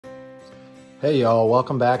Hey y'all,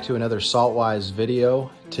 welcome back to another Saltwise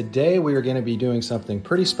video. Today we are going to be doing something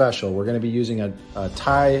pretty special. We're going to be using a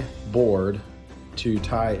tie board to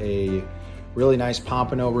tie a really nice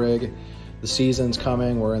Pompano rig. The season's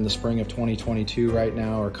coming, we're in the spring of 2022 right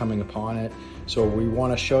now, or coming upon it. So we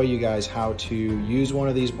want to show you guys how to use one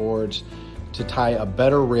of these boards to tie a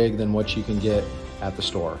better rig than what you can get at the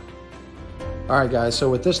store. All right guys, so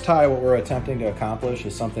with this tie, what we're attempting to accomplish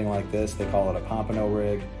is something like this. They call it a Pompano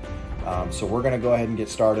rig. So we're gonna go ahead and get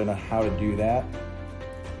started on how to do that.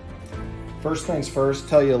 First things first,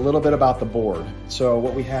 tell you a little bit about the board. So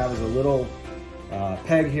what we have is a little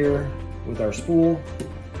peg here with our spool,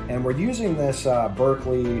 and we're using this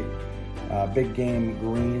Berkeley Big Game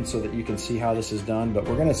green so that you can see how this is done, but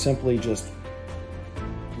we're gonna simply just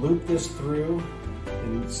loop this through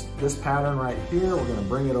in this pattern right here. We're gonna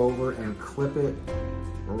bring it over and clip it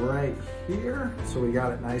right here so we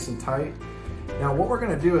got it nice and tight. Now what we're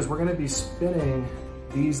gonna do is we're gonna be spinning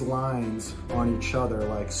these lines on each other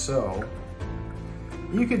like so.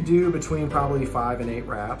 You could do between probably 5 and 8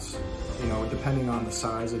 wraps, you know, depending on the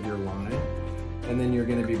size of your line. And then you're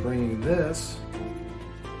gonna be bringing this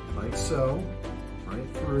like so, right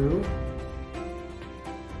through.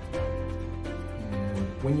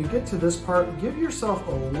 And when you get to this part, give yourself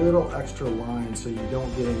a little extra line so you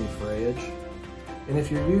don't get any frayage. And if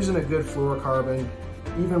you're using a good fluorocarbon,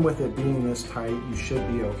 even with it being this tight, you should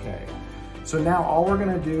be okay. So now all we're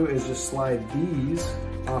gonna do is just slide these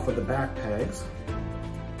off of the back pegs,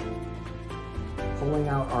 pulling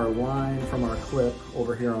out our line from our clip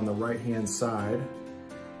over here on the right-hand side.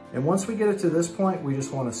 And once we get it to this point, we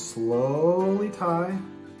just wanna slowly tie.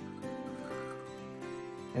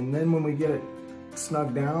 And then when we get it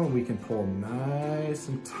snug down, we can pull nice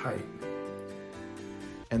and tight.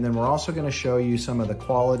 And then we're also going to show you some of the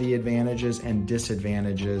quality advantages and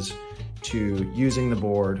disadvantages to using the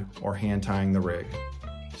board or hand tying the rig.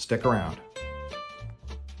 Stick around.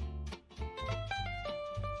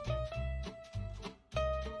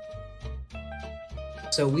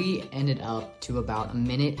 So we ended up to about 1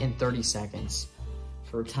 minute and 30 seconds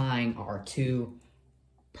for tying our 2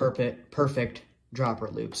 perfect dropper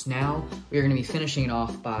loops. Now we're going to be finishing it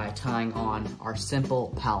off by tying on our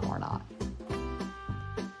simple Palomar knot.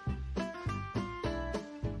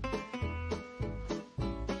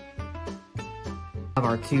 Have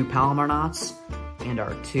our 2 Palomar knots and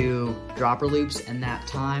our 2 dropper loops, and that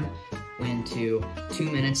time went to 2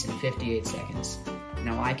 minutes and 58 seconds.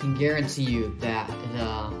 Now I can guarantee you that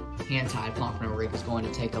the hand-tied Pompano rig is going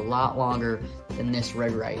to take a lot longer than this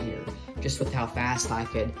rig right here. Just with how fast I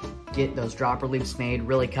could get those dropper loops made,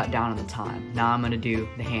 really cut down on the time. Now I'm going to do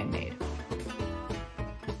the handmade.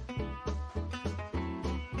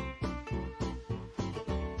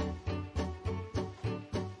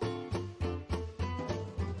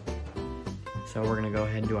 So we're gonna go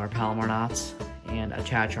ahead and do our Palomar knots and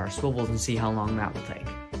attach our swivels and see how long that will take.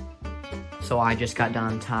 So I just got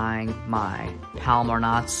done tying my Palomar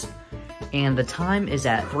knots, and the time is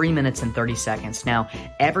at 3 minutes and 30 seconds. Now,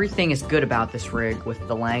 everything is good about this rig with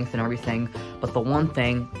the length and everything, but the one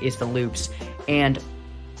thing is the loops. And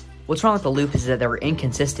what's wrong with the loops is that they're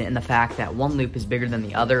inconsistent in the fact that one loop is bigger than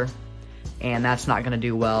the other, and that's not gonna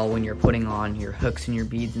do well when you're putting on your hooks and your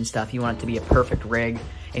beads and stuff. You want it to be a perfect rig,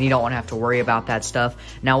 and you don't want to have to worry about that stuff.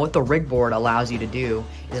 Now what the rig board allows you to do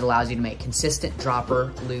is it allows you to make consistent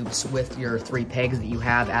dropper loops with your 3 pegs that you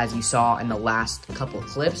have, as you saw in the last couple of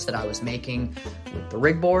clips that I was making with the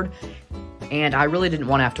rig board. And I really didn't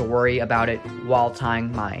want to have to worry about it while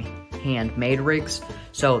tying my handmade rigs,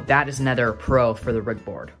 so that is another pro for the rig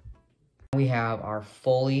board. We have our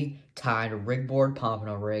fully tied rig board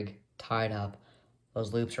Pompano rig tied up.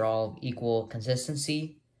 Those loops are all equal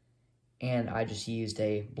consistency, and I just used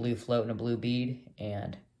a blue float and a blue bead,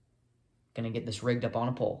 and gonna get this rigged up on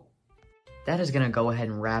a pole. That is gonna go ahead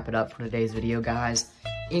and wrap it up for today's video, guys.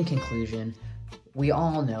 In conclusion, we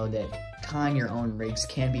all know that tying your own rigs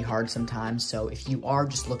can be hard sometimes, so if you are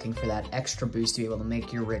just looking for that extra boost to be able to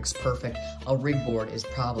make your rigs perfect, a rig board is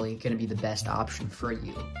probably gonna be the best option for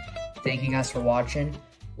you. Thank you guys for watching.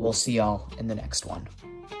 We'll see y'all in the next one.